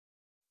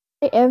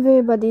Hey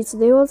everybody,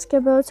 today we'll talk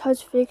about how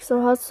to fix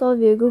or how to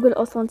solve your Google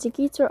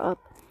Authenticator app.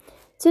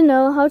 To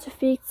know how to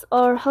fix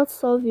or how to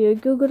solve your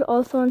Google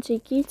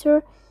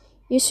Authenticator,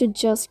 you should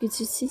just go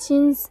to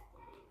settings.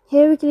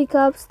 Here we click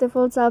apps,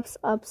 default apps,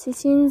 app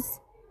settings.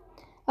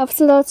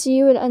 After that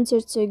you will enter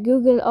to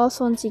Google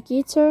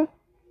Authenticator.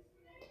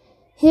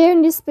 Here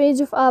in this page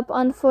of app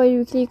info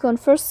you click on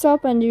first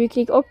step and you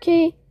click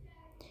OK.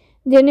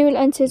 Then you will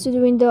enter to the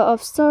window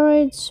of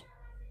storage.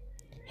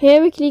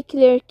 Here we click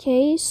clear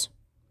cache.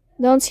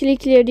 Don't click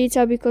clear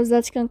data because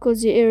that can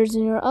cause you errors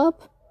in your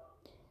app.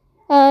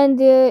 And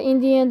in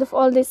the end of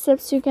all these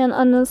steps, you can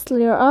uninstall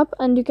your app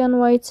and you can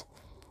wait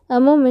a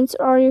moment,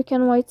 or you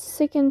can wait 3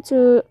 seconds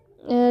to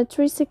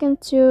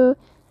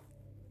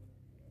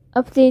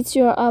update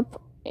your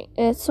app.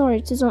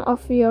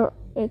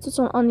 To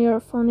turn on your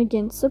phone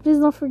again. So please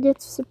don't forget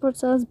to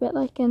support us, bell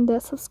like and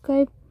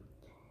subscribe.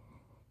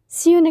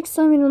 See you next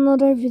time in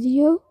another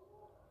video.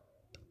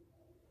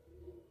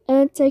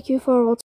 And thank you for watching.